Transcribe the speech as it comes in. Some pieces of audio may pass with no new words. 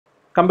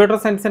Computer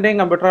സയൻസിൻ്റെയും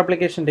computer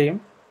ആപ്ലിക്കേഷൻ്റെയും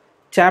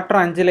chapter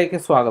 5ലേക്ക്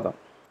സ്വാഗതം.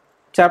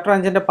 Chapter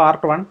 5ൻ്റെ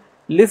part 1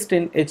 list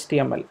in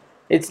HTML.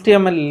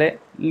 HTMLലെ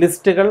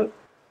ലിസ്റ്റുകൾ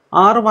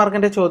 6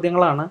 മാർക്കിൻ്റെ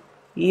ചോദ്യങ്ങളാണ്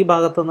ഈ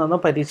ഭാഗത്തു നിന്ന്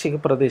പരീക്ഷയ്ക്ക്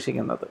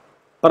പ്രതീക്ഷിക്കുന്നത്.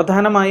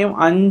 പ്രധാനമായും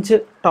 5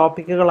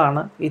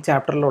 ടോപ്പിക്കുകളാണ് ഈ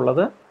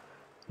ചാപ്റ്ററിലുള്ളത്.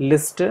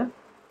 List,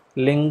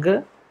 link,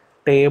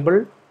 table,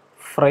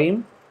 frame,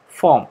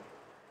 form.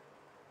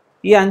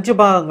 ഈ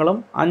 5 ഭാഗങ്ങളും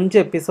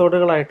 5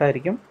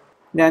 എപ്പിസോഡുകളായിട്ടായിരിക്കും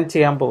ഞാൻ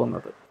ചെയ്യാൻ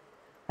പോകുന്നത്.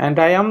 And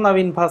I am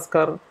Naveen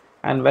Bhasker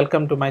and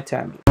welcome to my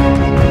channel.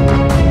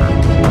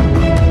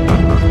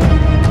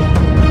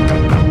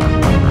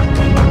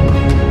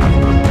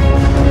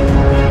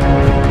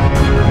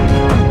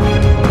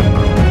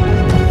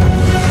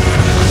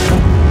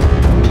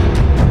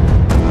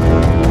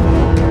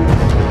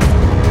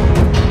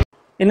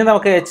 ഇനി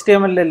നമുക്ക്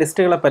HTMLലെ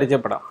ലിസ്റ്റുകളെ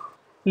പരിചയപ്പെടാം.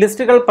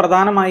 ലിസ്റ്റുകൾ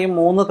പ്രധാനമായും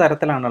 3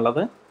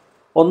 തരത്തിലാണുള്ളത്.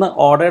 1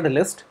 ordered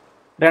list,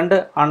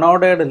 2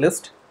 unordered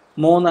list,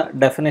 3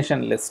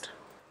 definition list.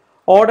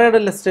 Ordered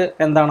list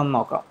എന്താണെന്ന്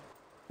നോക്കാം.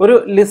 ഒരു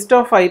ലിസ്റ്റ്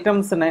ഓഫ്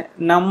ഐറ്റംസിനെ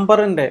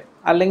നമ്പറിൻ്റെ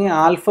അല്ലെങ്കിൽ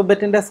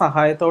ആൽഫബറ്റിൻ്റെ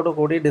സഹായത്തോടു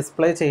കൂടി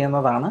ഡിസ്പ്ലേ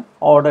ചെയ്യുന്നതാണ്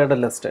ഓർഡേർഡ്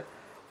ലിസ്റ്റ്.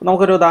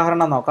 നമുക്കൊരു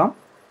ഉദാഹരണം നോക്കാം.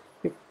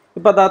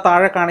 ഇപ്പോൾ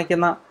താഴെ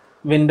കാണിക്കുന്ന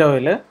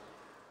വിൻഡോയിൽ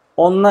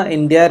 1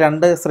 ഇന്ത്യ,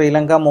 2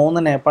 ശ്രീലങ്ക,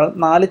 3 നേപ്പാൾ,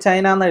 4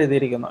 ചൈന എന്ന്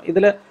എഴുതിയിരിക്കുന്നു.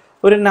 ഇതിൽ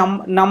ഒരു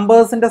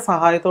നമ്പേഴ്സിൻ്റെ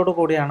സഹായത്തോടു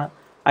കൂടിയാണ്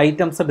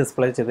ഐറ്റംസ്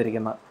ഡിസ്പ്ലേ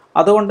ചെയ്തിരിക്കുന്നത്.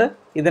 അതുകൊണ്ട്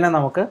ഇതിനെ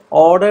നമുക്ക്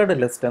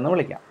ഓർഡേർഡ് ലിസ്റ്റ് എന്ന്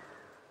വിളിക്കാം.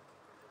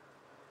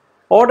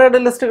 ഓർഡേർഡ്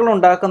ലിസ്റ്റുകൾ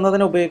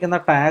ഉണ്ടാക്കുന്നതിന് ഉപയോഗിക്കുന്ന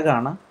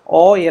ടാഗാണ്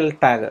OL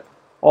ടാഗ്.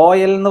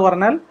 OL എന്ന്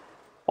പറഞ്ഞാൽ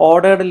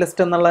ഓർഡേർഡ്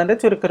ലിസ്റ്റ് എന്നുള്ളതിൻ്റെ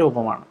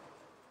ചുരുക്കരൂപമാണ്.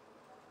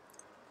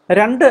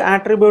 2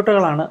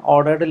 ആട്രിബ്യൂട്ടുകളാണ്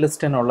ഓർഡേർഡ്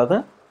ലിസ്റ്റിനുള്ളത്.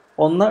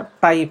 ഒന്ന്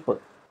ടൈപ്പ്,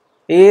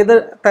 ഏത്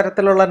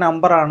തരത്തിലുള്ള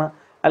നമ്പറാണ്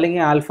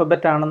അല്ലെങ്കിൽ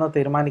ആൽഫബറ്റ് ആണെന്ന്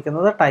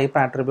തീരുമാനിക്കുന്നത് ടൈപ്പ്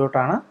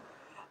ആട്രിബ്യൂട്ടാണ്.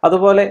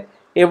 അതുപോലെ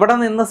എവിടെ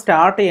നിന്ന്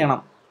സ്റ്റാർട്ട്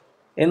ചെയ്യണം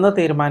എന്ന്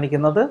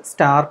തീരുമാനിക്കുന്നത്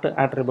സ്റ്റാർട്ട്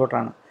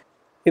ആട്രിബ്യൂട്ടാണ്.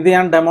 ഇത്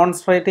ഞാൻ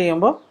ഡെമോൺസ്ട്രേറ്റ്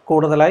ചെയ്യുമ്പോൾ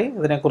കൂടുതലായി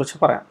ഇതിനെക്കുറിച്ച്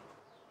പറയാം.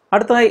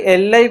 അടുത്തതായി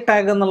LI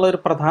ടാഗ് എന്നുള്ള ഒരു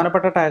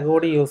പ്രധാനപ്പെട്ട ടാഗ്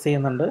കൂടി യൂസ്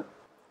ചെയ്യുന്നുണ്ട്.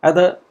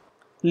 അത്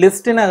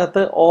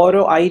ലിസ്റ്റിനകത്ത്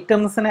ഓരോ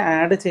ഐറ്റംസിനെ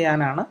ആഡ്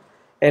ചെയ്യാനാണ്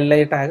LI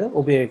ടാഗ്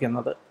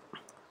ഉപയോഗിക്കുന്നത്.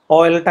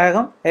 OL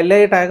ടാഗും LI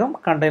ടാഗും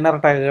container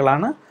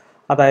ടാഗുകളാണ്.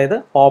 അതായത്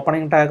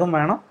ഓപ്പണിംഗ് ടാഗും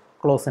വേണം,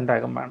 ക്ലോസിംഗ്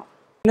ടാഗും വേണം.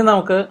 ഇനി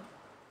നമുക്ക്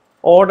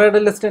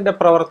ഓർഡേർഡ് ലിസ്റ്റിൻ്റെ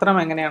പ്രവർത്തനം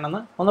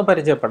എങ്ങനെയാണെന്ന് ഒന്ന്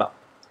പരിചയപ്പെടാം.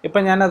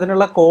 ഇപ്പം ഞാൻ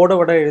അതിനുള്ള കോഡ്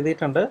ഇവിടെ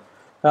എഴുതിയിട്ടുണ്ട്.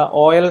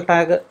 OL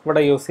ടാഗ്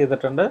ഇവിടെ യൂസ്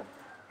ചെയ്തിട്ടുണ്ട്,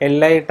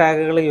 LI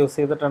ടാഗുകൾ യൂസ്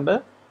ചെയ്തിട്ടുണ്ട്.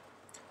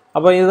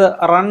 അപ്പോൾ ഇത്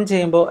റൺ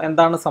ചെയ്യുമ്പോൾ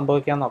എന്താണ്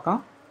സംഭവിക്കാൻ നോക്കാം.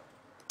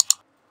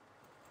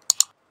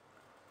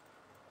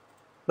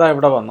 ഇതാ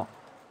ഇവിടെ വന്നു.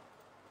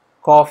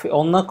 Coffee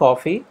 1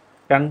 coffee,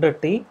 2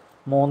 tea,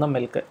 3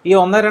 milk. ഈ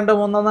 1, 2,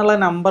 3 എന്നുള്ള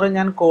നമ്പർ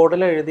ഞാൻ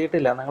കോഡിൽ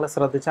എഴുതിയിട്ടില്ല, നിങ്ങൾ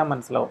ശ്രദ്ധിച്ചാൽ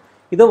മനസ്സിലാവും.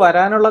 ഇത്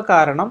വരാനുള്ള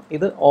കാരണം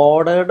ഇത്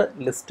ഓർഡേർഡ്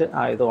ലിസ്റ്റ്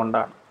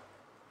ആയതുകൊണ്ടാണ്.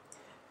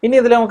 ഇനി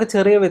ഇതിൽ നമുക്ക്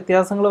ചെറിയ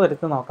വ്യത്യാസങ്ങൾ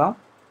വരുത്തി നോക്കാം.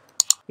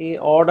 ഈ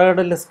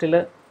ഓർഡേർഡ് ലിസ്റ്റിൽ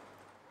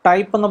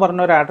ടൈപ്പ് എന്ന്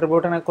പറഞ്ഞ ഒരു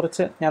ആട്രിബ്യൂട്ടിനെ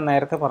കുറിച്ച് ഞാൻ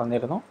നേരത്തെ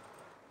പറഞ്ഞിരുന്നു.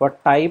 അപ്പോൾ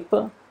ടൈപ്പ്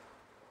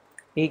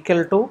ഈക്വൽ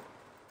ടു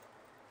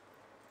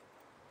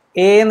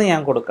A എന്ന്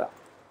ഞാൻ കൊടുക്കാം.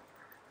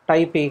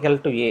 Type equal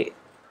to A.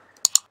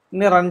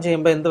 ഇനി റൺ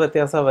ചെയ്യുമ്പോൾ എന്ത്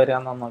വ്യത്യാസമാണ് വരിക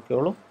എന്ന്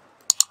നോക്കിയോളൂ.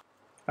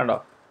 കണ്ടോ,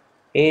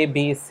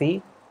 ABC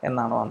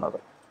എന്നാണ് വന്നത്.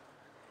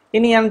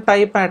 ഇനി ഞാൻ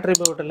ടൈപ്പ്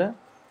ആട്രിബ്യൂട്ടിൽ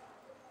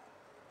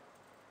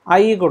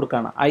I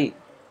കൊടുക്കുകയാണ്.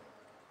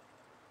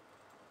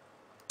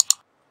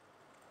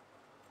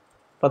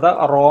 അപ്പോൾ അത്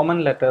റോമൻ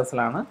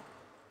ലെറ്റേഴ്സിലാണ്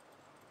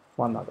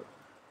വന്നത്.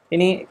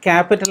 ഇനി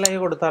ക്യാപിറ്റൽ I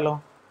കൊടുത്താലോ?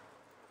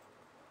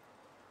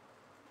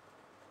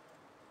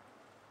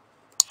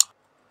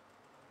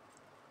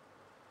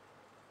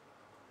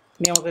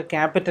 ഇനി നമുക്ക്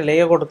ക്യാപിറ്റൽ A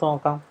കൊടുത്ത്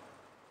നോക്കാം.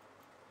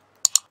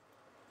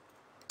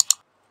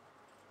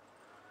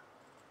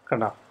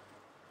 കണ്ടോ,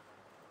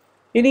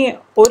 ഇനി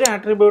ഒരു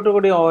ആട്രിബ്യൂട്ട്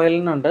കൂടി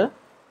OLനുണ്ട്,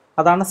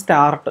 അതാണ്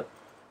സ്റ്റാർട്ട്.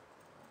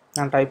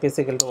 ഞാൻ ടൈപ്പ് ഈസ്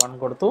ഈക്വൽ ടു 1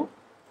 കൊടുത്തു.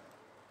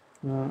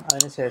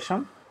 അതിനുശേഷം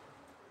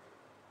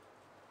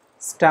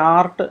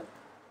സ്റ്റാർട്ട്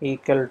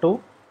ഈക്വൽ ടു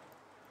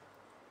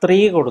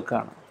 3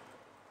 കൊടുക്കുകയാണ്.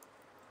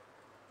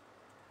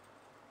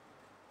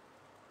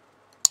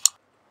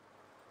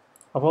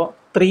 അപ്പോൾ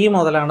 3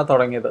 മുതലാണ്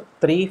തുടങ്ങിയത്,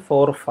 3,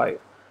 4, 5.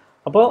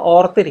 അപ്പോൾ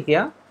ഓർത്തിരിക്കുക,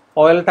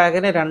 OL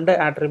ടാഗിന് 2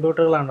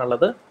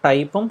 ആട്രിബ്യൂട്ടുകളാണുള്ളത്,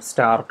 ടൈപ്പും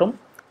സ്റ്റാർട്ടും.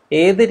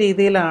 ഏത്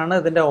രീതിയിലാണ്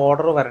ഇതിൻ്റെ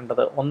ഓർഡർ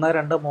വരേണ്ടത്, 1,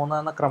 2, 3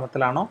 എന്ന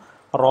ക്രമത്തിലാണോ,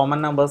 റോമൻ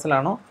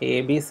നമ്പേഴ്സിലാണോ,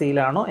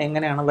 ABCയിലാണോ,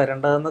 എങ്ങനെയാണ്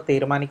വരേണ്ടതെന്ന്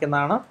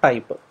തീരുമാനിക്കുന്നതാണ്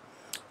ടൈപ്പ്.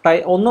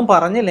 ഒന്നും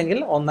പറഞ്ഞില്ലെങ്കിൽ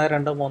 1,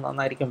 2, 3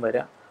 എന്നായിരിക്കും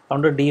വരിക.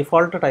 അതുകൊണ്ട്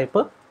ഡീഫോൾട്ട്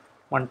ടൈപ്പ്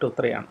 1, 2,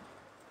 3 ആണ്.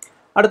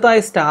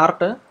 അടുത്തതായി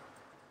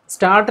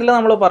സ്റ്റാർട്ടിൽ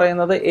നമ്മൾ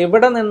പറയുന്നത്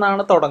എവിടെ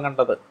നിന്നാണ്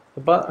തുടങ്ങേണ്ടത്.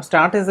 ഇപ്പോൾ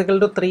സ്റ്റാർട്ട് ഈസ് ഈക്വൽ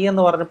ടു 3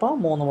 എന്ന് പറഞ്ഞപ്പോൾ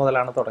 3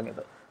 മുതലാണ്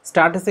തുടങ്ങിയത്.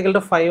 സ്റ്റാർട്ട് ഈസ് ഈക്വൽ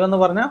ടു 5 എന്ന്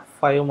പറഞ്ഞാൽ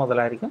 5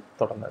 മുതലായിരിക്കും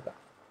തുടങ്ങുക.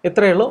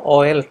 ഇത്രയേ ഉള്ളൂ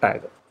OL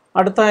ടാഗ്.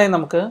 അടുത്തതായി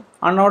നമുക്ക്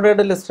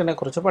അൺഓർഡേർഡ് ലിസ്റ്റിനെ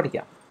കുറിച്ച്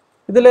പഠിക്കാം.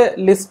 ഇതിൽ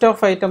ലിസ്റ്റ്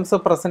ഓഫ് ഐറ്റംസ്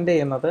പ്രസൻറ്റ്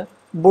ചെയ്യുന്നത്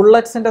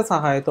ബുള്ളറ്റ്സിൻ്റെ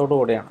സഹായത്തോടു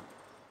കൂടിയാണ്.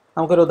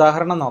 നമുക്കൊരു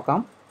ഉദാഹരണം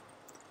നോക്കാം.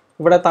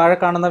 ഇവിടെ താഴെ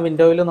കാണുന്ന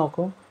വിൻഡോയിൽ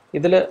നോക്കൂ.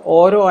 ഇതിൽ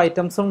ഓരോ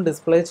ഐറ്റംസും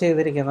ഡിസ്പ്ലേ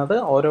ചെയ്തിരിക്കുന്നത്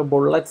ഓരോ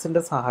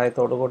ബുള്ളറ്റ്സിൻ്റെ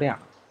സഹായത്തോടു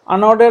കൂടിയാണ്.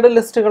 അൺഓർഡേർഡ്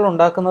ലിസ്റ്റുകൾ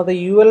ഉണ്ടാക്കുന്നത്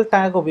UL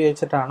ടാഗ്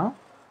ഉപയോഗിച്ചിട്ടാണ്.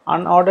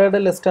 അൺഓർഡേർഡ്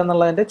ലിസ്റ്റ്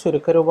എന്നുള്ളതിൻ്റെ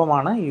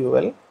ചുരുക്കരൂപമാണ്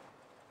UL.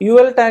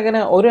 UL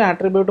ടാഗിന് ഒരു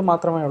ആട്രിബ്യൂട്ട്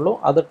മാത്രമേ ഉള്ളൂ,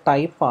 അത്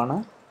ടൈപ്പാണ്.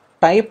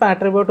 ടൈപ്പ്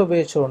ആട്രിബ്യൂട്ട്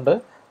ഉപയോഗിച്ചുകൊണ്ട്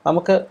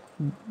നമുക്ക്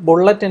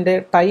ബുള്ളറ്റിൻ്റെ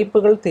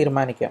ടൈപ്പുകൾ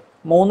തീരുമാനിക്കാം.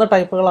 3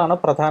 ടൈപ്പുകളാണ്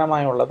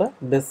പ്രധാനമായുള്ളത്: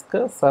 disk,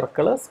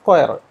 circle,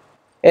 square.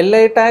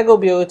 LI tag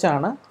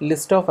ഉപയോഗിച്ചാണ്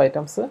ലിസ്റ്റ് ഓഫ്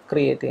ഐറ്റംസ്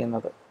ക്രിയേറ്റ്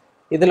ചെയ്യുന്നത്.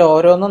 ഇതിൽ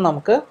ഓരോന്നും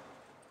നമുക്ക്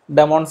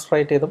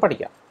ഡെമോൺസ്ട്രേറ്റ് ചെയ്ത്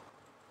പഠിക്കാം.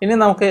 ഇനി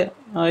നമുക്ക്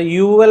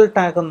UL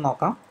ടാഗ് ഒന്ന്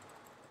നോക്കാം.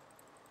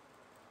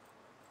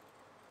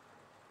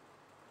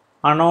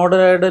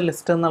 അൺഓർഡേർഡ്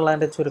ലിസ്റ്റ്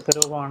എന്നുള്ളതിൻ്റെ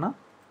ചുരുക്കരൂപമാണ്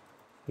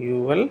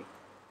UL.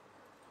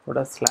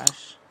 ഇവിടെ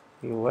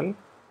 /UL.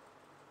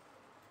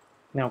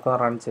 നമുക്ക്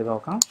റൺ ചെയ്ത്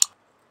നോക്കാം.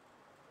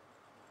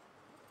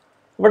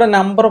 ഇവിടെ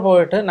നമ്പർ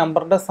പോയിട്ട്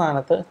നമ്പറിൻ്റെ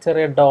സ്ഥാനത്ത്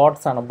ചെറിയ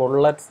ഡോട്ട്സ് ആണ്,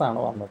 ബുള്ളറ്റ്സ് ആണ്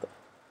വന്നത്.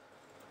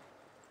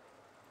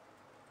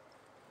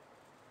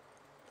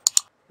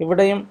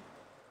 ഇവിടെയും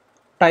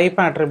ടൈപ്പ്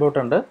ആട്രിബ്യൂട്ട്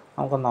ഉണ്ട്,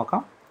 നമുക്ക്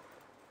നോക്കാം.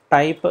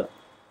 ടൈപ്പ്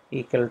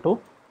ഈക്വൽ ടു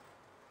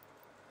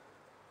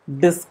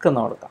ഡിസ്ക്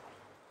എന്ന് കൊടുക്കാം.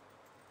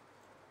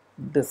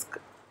 ഡിസ്ക്.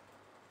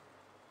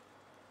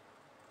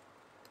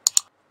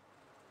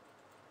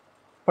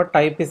 ഇപ്പോൾ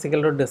type is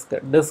equal to disk.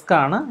 Disk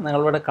ആണ്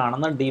നിങ്ങളിവിടെ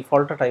കാണുന്ന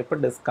ഡീഫോൾട്ട് ടൈപ്പ്,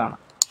 ഡിസ്ക് ആണ്.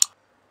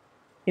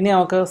 ഇനി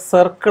നമുക്ക്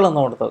സർക്കിൾ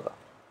എന്ന് കൊടുത്ത് നോക്കാം.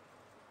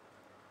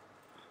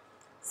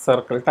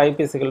 Circle.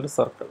 Type is equal to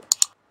circle.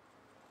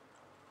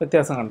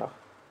 വ്യത്യാസം കണ്ടോ?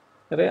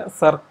 ചെറിയ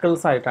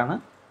സർക്കിൾസ് ആയിട്ടാണ്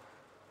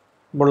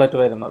ബുള്ളറ്റ്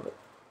വരുന്നത്.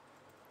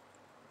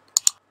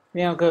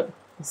 ഇനി നമുക്ക്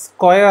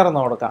സ്ക്വയർ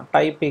എന്ന് കൊടുക്കാം.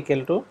 Type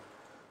equal to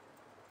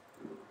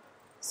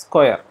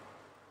square.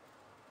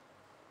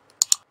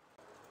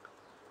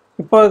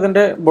 ഇപ്പോൾ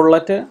ഇതിൻ്റെ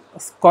ബുള്ളറ്റ്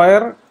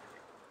സ്ക്വയർ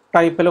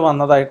ടൈപ്പിൽ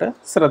വന്നതായിട്ട്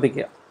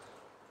ശ്രദ്ധിക്കുക.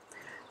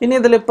 ഇനി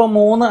ഇതിലിപ്പോൾ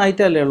 3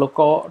 ഐറ്റം അല്ലേ ഉള്ളൂ: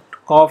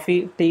 കോഫി,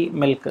 ടീ,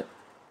 മിൽക്ക്.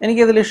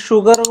 എനിക്കിതിൽ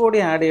ഷുഗർ കൂടി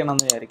ആഡ്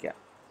ചെയ്യണമെന്ന് വിചാരിക്കാം.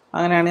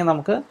 അങ്ങനെയാണെങ്കിൽ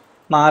നമുക്ക്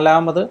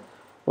 4ാമത്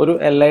ഒരു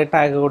LI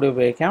ടാഗ് കൂടി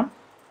ഉപയോഗിക്കാം.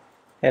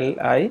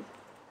 LI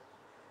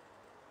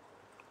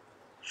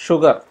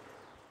sugar,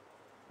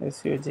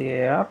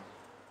 SUGAR.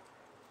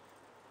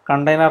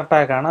 കണ്ടെയ്നർ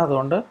ടാഗാണ്,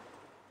 അതുകൊണ്ട്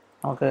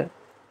നമുക്ക്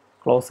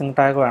ക്ലോസിംഗ്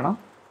ടാഗ് വേണം.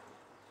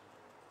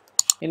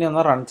 ഇനി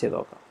ഒന്ന് റൺ ചെയ്ത്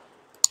നോക്കാം.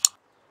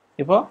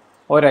 ഇപ്പോൾ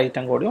ഒരു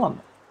ഐറ്റം കൂടി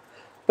വന്നു.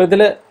 അപ്പോൾ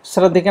ഇതിൽ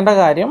ശ്രദ്ധിക്കേണ്ട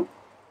കാര്യം,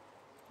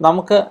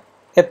 നമുക്ക്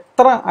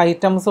എത്ര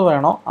ഐറ്റംസ്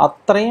വേണോ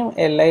അത്രയും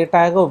LI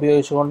ടാഗ്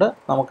ഉപയോഗിച്ചുകൊണ്ട്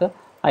നമുക്ക്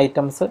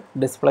ഐറ്റംസ്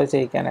ഡിസ്പ്ലേ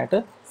ചെയ്യിക്കാനായിട്ട്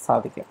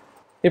സാധിക്കും.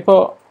 ഇപ്പോൾ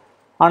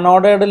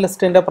അൺഓർഡേർഡ്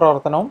ലിസ്റ്റിൻ്റെ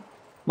പ്രവർത്തനവും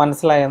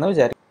മനസ്സിലായെന്ന്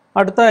വിചാരിക്കും.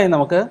 അടുത്തതായി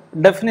നമുക്ക്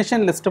ഡെഫിനിഷൻ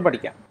ലിസ്റ്റ്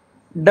പഠിക്കാം.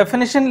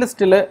 ഡെഫിനിഷൻ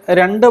ലിസ്റ്റിൽ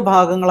 2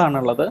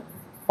 ഭാഗങ്ങളാണുള്ളത്.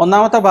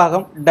 ഒന്നാമത്തെ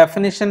ഭാഗം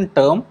ഡെഫിനിഷൻ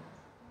ടേം,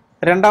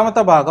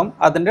 രണ്ടാമത്തെ ഭാഗം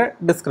അതിൻ്റെ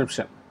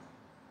ഡിസ്ക്രിപ്ഷൻ.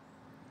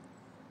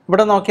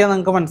 ഇവിടെ നോക്കിയാൽ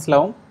നിങ്ങൾക്ക്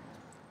മനസ്സിലാവും,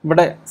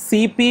 ഇവിടെ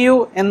CPU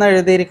എന്ന്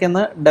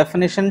എഴുതിയിരിക്കുന്നത്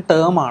ഡെഫിനിഷൻ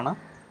ടേം ആണ്.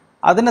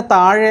 അതിന്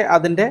താഴെ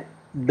അതിൻ്റെ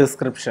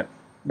ഡിസ്ക്രിപ്ഷൻ,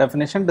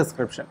 ഡെഫിനിഷൻ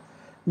ഡിസ്ക്രിപ്ഷൻ.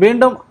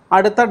 വീണ്ടും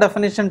അടുത്ത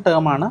ഡെഫിനിഷൻ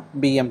ടേം ആണ്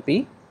BMP.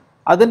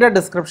 അതിൻ്റെ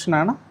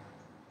ഡിസ്ക്രിപ്ഷനാണ്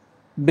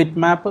ബിറ്റ്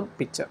മാപ്പ്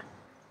പിക്ചർ.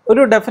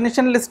 ഒരു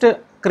ഡെഫിനിഷൻ ലിസ്റ്റ്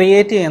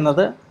ക്രിയേറ്റ്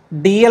ചെയ്യുന്നത്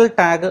DL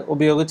ടാഗ്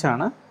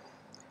ഉപയോഗിച്ചാണ്.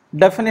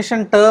 ഡെഫിനിഷൻ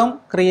ടേം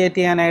ക്രിയേറ്റ്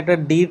ചെയ്യാനായിട്ട്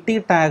DT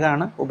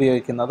ടാഗാണ്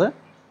ഉപയോഗിക്കുന്നത്.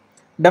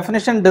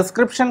 ഡെഫിനിഷൻ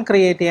ഡിസ്ക്രിപ്ഷൻ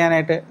ക്രിയേറ്റ്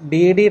ചെയ്യാനായിട്ട്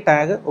DD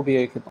ടാഗ്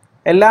ഉപയോഗിക്കുന്നു.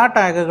 എല്ലാ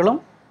ടാഗുകളും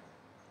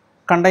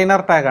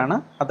കണ്ടെയ്നർ ടാഗാണ്,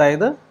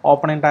 അതായത്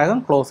ഓപ്പണിംഗ് ടാഗും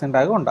ക്ലോസിംഗ്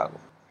ടാഗും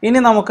ഉണ്ടാകും.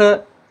 ഇനി നമുക്ക്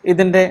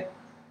ഇതിൻ്റെ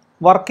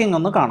വർക്കിംഗ്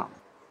ഒന്ന് കാണാം.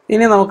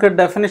 ഇനി നമുക്ക്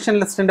ഡെഫിനിഷൻ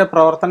ലിസ്റ്റിൻ്റെ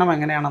പ്രവർത്തനം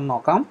എങ്ങനെയാണെന്ന്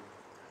നോക്കാം.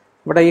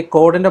 ഇവിടെ ഈ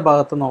കോഡിൻ്റെ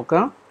ഭാഗത്ത്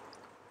നോക്കുക.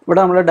 ഇവിടെ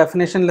നമ്മൾ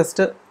ഡെഫിനിഷൻ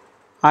ലിസ്റ്റ്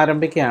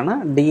ആരംഭിക്കുകയാണ്.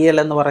 DL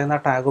എന്ന് പറയുന്ന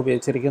ടാഗ്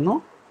ഉപയോഗിച്ചിരിക്കുന്നു.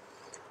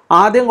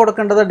 ആദ്യം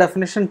കൊടുക്കേണ്ടത്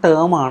ഡെഫിനിഷൻ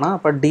ടേം ആണ്.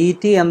 അപ്പോൾ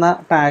DT എന്ന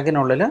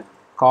ടാഗിനുള്ളിൽ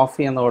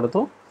കോഫി എന്ന്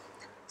കൊടുത്തു.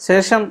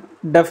 ശേഷം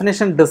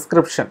ഡെഫിനിഷൻ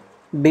ഡിസ്ക്രിപ്ഷൻ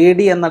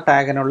DD എന്ന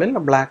ടാഗിനുള്ളിൽ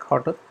ബ്ലാക്ക്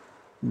ഹോട്ട്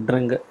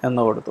ഡ്രിങ്ക്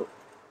എന്ന് കൊടുത്തു.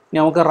 ഇനി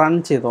നമുക്ക് റൺ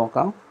ചെയ്ത്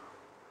നോക്കാം.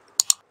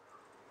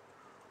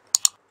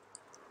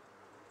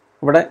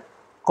 ഇവിടെ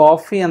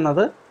കോഫി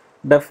എന്നത്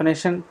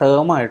ഡെഫിനിഷൻ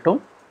ടേമായിട്ടും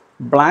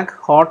ബ്ലാക്ക്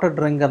ഹോട്ട്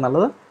ഡ്രിങ്ക്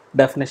എന്നുള്ളത്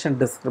ഡെഫിനിഷൻ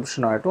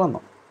ഡിസ്ക്രിപ്ഷനുമായിട്ട് വന്നു.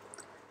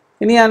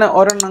 ഇനി ഞാൻ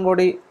ഒരെണ്ണം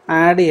കൂടി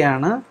ആഡ്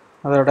ചെയ്യാണ്.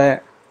 അതോടെ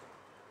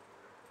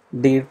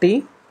DT,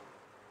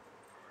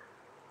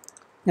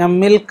 ഞാൻ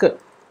മിൽക്ക്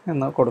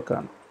എന്ന്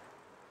കൊടുക്കുകയാണ്.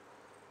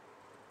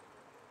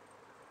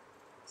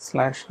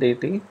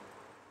 /DT.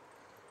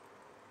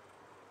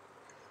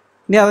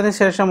 ഇനി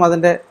അതിനുശേഷം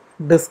അതിൻ്റെ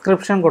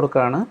ഡിസ്ക്രിപ്ഷൻ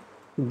കൊടുക്കുകയാണ്.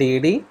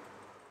 DD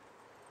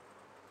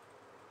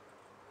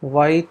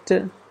white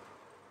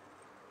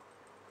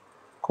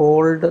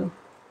called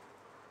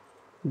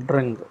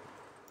drink.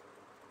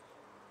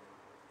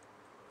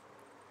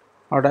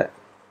 അവിടെ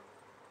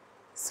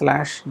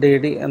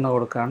 /DD എന്ന്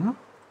കൊടുക്കുകയാണ്.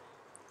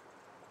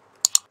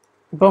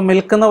 ഇപ്പോൾ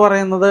മിൽക്ക് എന്ന്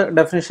പറയുന്നത്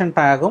ഡെഫിനിഷൻ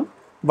ടാഗും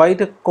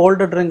വൈറ്റ്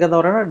കോൾഡ് ഡ്രിങ്ക് എന്ന്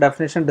പറയുന്നത്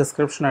ഡെഫിനിഷൻ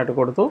ഡിസ്ക്രിപ്ഷനായിട്ട്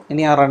കൊടുത്തു.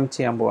 ഇനി ആ റൺ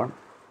ചെയ്യാൻ പോവാണ്.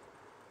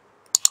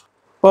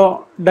 ഇപ്പോൾ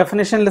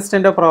ഡെഫിനിഷൻ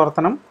ലിസ്റ്റിൻ്റെ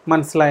പ്രവർത്തനം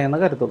മനസ്സിലായെന്ന്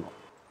കരുതുന്നു.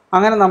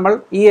 അങ്ങനെ നമ്മൾ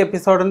ഈ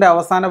എപ്പിസോഡിൻ്റെ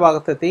അവസാന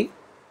ഭാഗത്തെത്തി.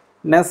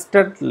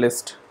 Nested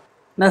list.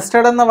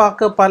 നെസ്റ്റഡ് എന്ന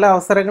വാക്ക് പല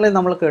അവസരങ്ങളിൽ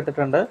നമ്മൾ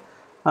കേട്ടിട്ടുണ്ട്.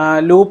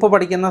 ലൂപ്പ്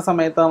പഠിക്കുന്ന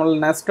സമയത്ത് നമ്മൾ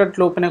നെസ്റ്റഡ്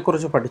ലൂപ്പിനെ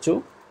കുറിച്ച് പഠിച്ചു.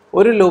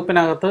 ഒരു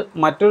ലൂപ്പിനകത്ത്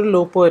മറ്റൊരു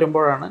ലൂപ്പ്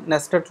വരുമ്പോഴാണ്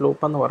നെസ്റ്റഡ്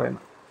ലൂപ്പ് എന്ന്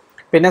പറയുന്നത്.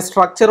 പിന്നെ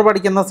സ്ട്രക്ചർ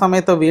പഠിക്കുന്ന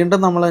സമയത്ത് വീണ്ടും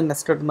നമ്മൾ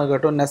നെസ്റ്റഡ് എന്ന്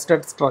കേട്ടു.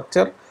 നെസ്റ്റഡ്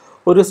സ്ട്രക്ചർ,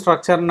 ഒരു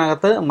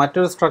സ്ട്രക്ചറിനകത്ത്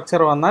മറ്റൊരു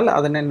സ്ട്രക്ചർ വന്നാൽ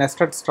അതിനെ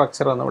നെസ്റ്റഡ്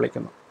സ്ട്രക്ചർ എന്ന്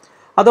വിളിക്കുന്നു.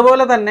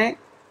 അതുപോലെ തന്നെ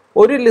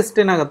ഒരു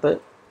ലിസ്റ്റിനകത്ത്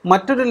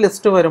മറ്റൊരു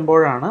ലിസ്റ്റ്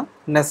വരുമ്പോഴാണ്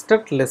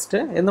നെസ്റ്റഡ് ലിസ്റ്റ്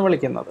എന്ന്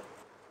വിളിക്കുന്നത്.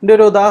 ഇതിൻ്റെ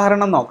ഒരു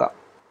ഉദാഹരണം നോക്കാം.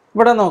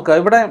 ഇവിടെ നോക്കുക,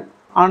 ഇവിടെ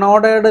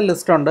അൺഓർഡേർഡ്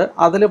ലിസ്റ്റ് ഉണ്ട്.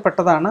 അതിൽ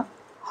പെട്ടതാണ്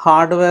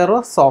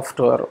ഹാർഡ്വെയറും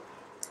സോഫ്റ്റ്വെയറും.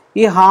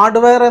 ഈ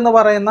ഹാർഡ്വെയർ എന്ന്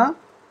പറയുന്ന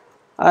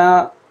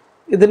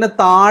ഇതിന്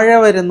താഴെ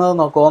വരുന്നത്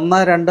നോക്കുക,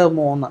 1, 2,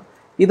 3.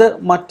 ഇത്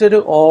മറ്റൊരു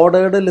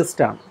ഓർഡേർഡ്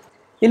ലിസ്റ്റാണ്.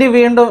 ഇനി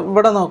വീണ്ടും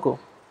ഇവിടെ നോക്കൂ,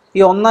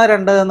 ഈ 1,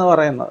 2 എന്ന്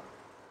പറയുന്നത്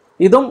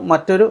ഇതും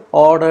മറ്റൊരു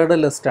ഓർഡേർഡ്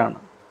ലിസ്റ്റാണ്.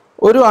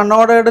 ഒരു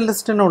അൺഓർഡേർഡ്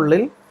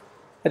ലിസ്റ്റിനുള്ളിൽ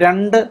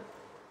 2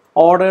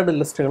 ഓർഡേർഡ്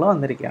ലിസ്റ്റുകൾ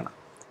വന്നിരിക്കുകയാണ്.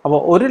 അപ്പോൾ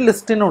ഒരു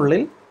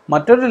ലിസ്റ്റിനുള്ളിൽ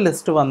മറ്റൊരു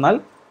ലിസ്റ്റ് വന്നാൽ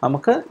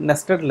നമുക്ക്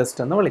നെസ്റ്റഡ്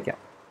ലിസ്റ്റ് എന്ന് വിളിക്കാം.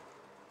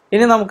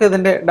 ഇനി നമുക്ക്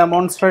ഇതിൻ്റെ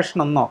ഡെമോൺസ്ട്രേഷൻ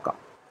ഒന്ന് നോക്കാം.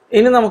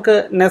 ഇനി നമുക്ക്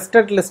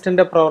നെസ്റ്റഡ്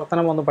ലിസ്റ്റിൻ്റെ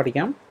പ്രവർത്തനം ഒന്ന്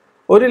പഠിക്കാം.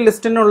 ഒരു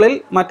ലിസ്റ്റിനുള്ളിൽ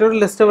മറ്റൊരു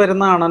ലിസ്റ്റ്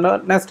വരുന്നതാണല്ലോ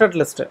നെസ്റ്റഡ്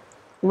ലിസ്റ്റ്.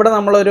 ഇവിടെ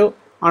നമ്മളൊരു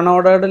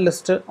അൺഓർഡേർഡ്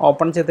ലിസ്റ്റ്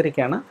ഓപ്പൺ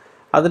ചെയ്തിരിക്കുകയാണ്.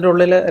 അതിൻ്റെ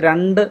ഉള്ളിൽ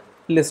 2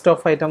 ലിസ്റ്റ്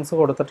ഓഫ് ഐറ്റംസ്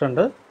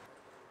കൊടുത്തിട്ടുണ്ട്.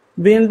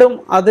 വീണ്ടും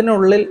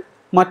അതിനുള്ളിൽ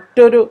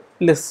മറ്റൊരു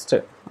ലിസ്റ്റ്,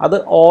 അത്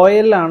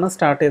OL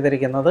സ്റ്റാർട്ട്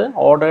ചെയ്തിരിക്കുന്നത്,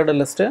 ഓർഡേർഡ്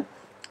ലിസ്റ്റ്.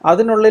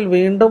 അതിനുള്ളിൽ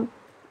വീണ്ടും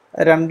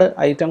 2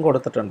 ഐറ്റം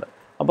കൊടുത്തിട്ടുണ്ട്.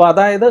 അപ്പോൾ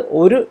അതായത്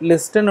ഒരു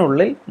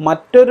ലിസ്റ്റിനുള്ളിൽ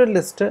മറ്റൊരു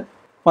ലിസ്റ്റ്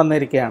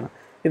വന്നിരിക്കുകയാണ്.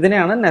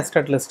 ഇതിനെയാണ്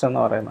നെസ്റ്റഡ് ലിസ്റ്റ് എന്ന്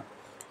പറയുന്നത്.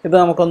 ഇത്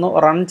നമുക്കൊന്ന്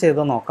റൺ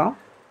ചെയ്ത് നോക്കാം.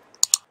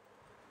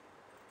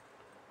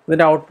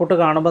 ഇതിൻ്റെ ഔട്ട്പുട്ട്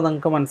കാണുമ്പോൾ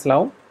നിങ്ങൾക്ക്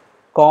മനസ്സിലാവും.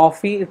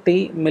 കോഫി, ടീ,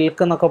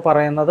 മിൽക്ക് എന്നൊക്കെ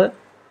പറയുന്നത്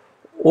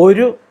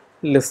ഒരു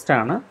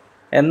ലിസ്റ്റാണ്.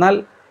 എന്നാൽ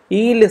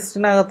ഈ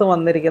ലിസ്റ്റിനകത്ത്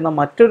വന്നിരിക്കുന്ന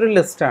മറ്റൊരു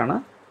ലിസ്റ്റാണ്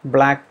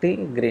ബ്ലാക്ക് ടീ,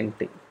 ഗ്രീൻ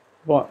ടീ.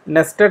 അപ്പോൾ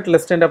നെസ്റ്റഡ്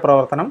ലിസ്റ്റിൻ്റെ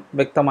പ്രവർത്തനം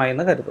വ്യക്തമായി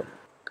എന്ന് കരുതുന്നു.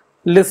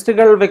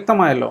 ലിസ്റ്റുകൾ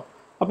വ്യക്തമായല്ലോ.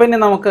 അപ്പോൾ ഇനി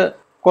നമുക്ക്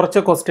കുറച്ച്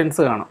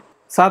ക്വസ്റ്റ്യൻസ് കാണാം.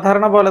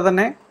 സാധാരണ പോലെ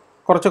തന്നെ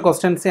കുറച്ച്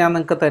ക്വസ്റ്റ്യൻസ് ഞാൻ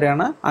നിങ്ങൾക്ക്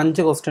തരികയാണ്.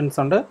 5 ക്വസ്റ്റ്യൻസ്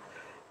ഉണ്ട്.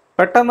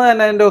 പെട്ടെന്ന്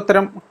തന്നെ അതിൻ്റെ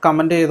ഉത്തരം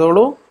കമൻറ്റ്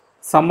ചെയ്തോളൂ.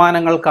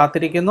 സമ്മാനങ്ങൾ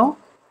കാത്തിരിക്കുന്നു.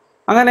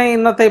 അങ്ങനെ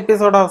ഇന്നത്തെ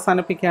എപ്പിസോഡ്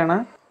അവസാനിപ്പിക്കുകയാണ്.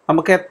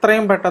 നമുക്ക്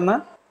എത്രയും പെട്ടെന്ന്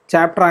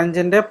ചാപ്റ്റർ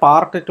 5ൻ്റെ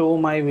പാർട്ട്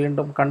 2വുമായി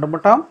വീണ്ടും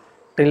കണ്ടുമുട്ടാം.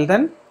 Till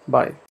then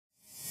bye.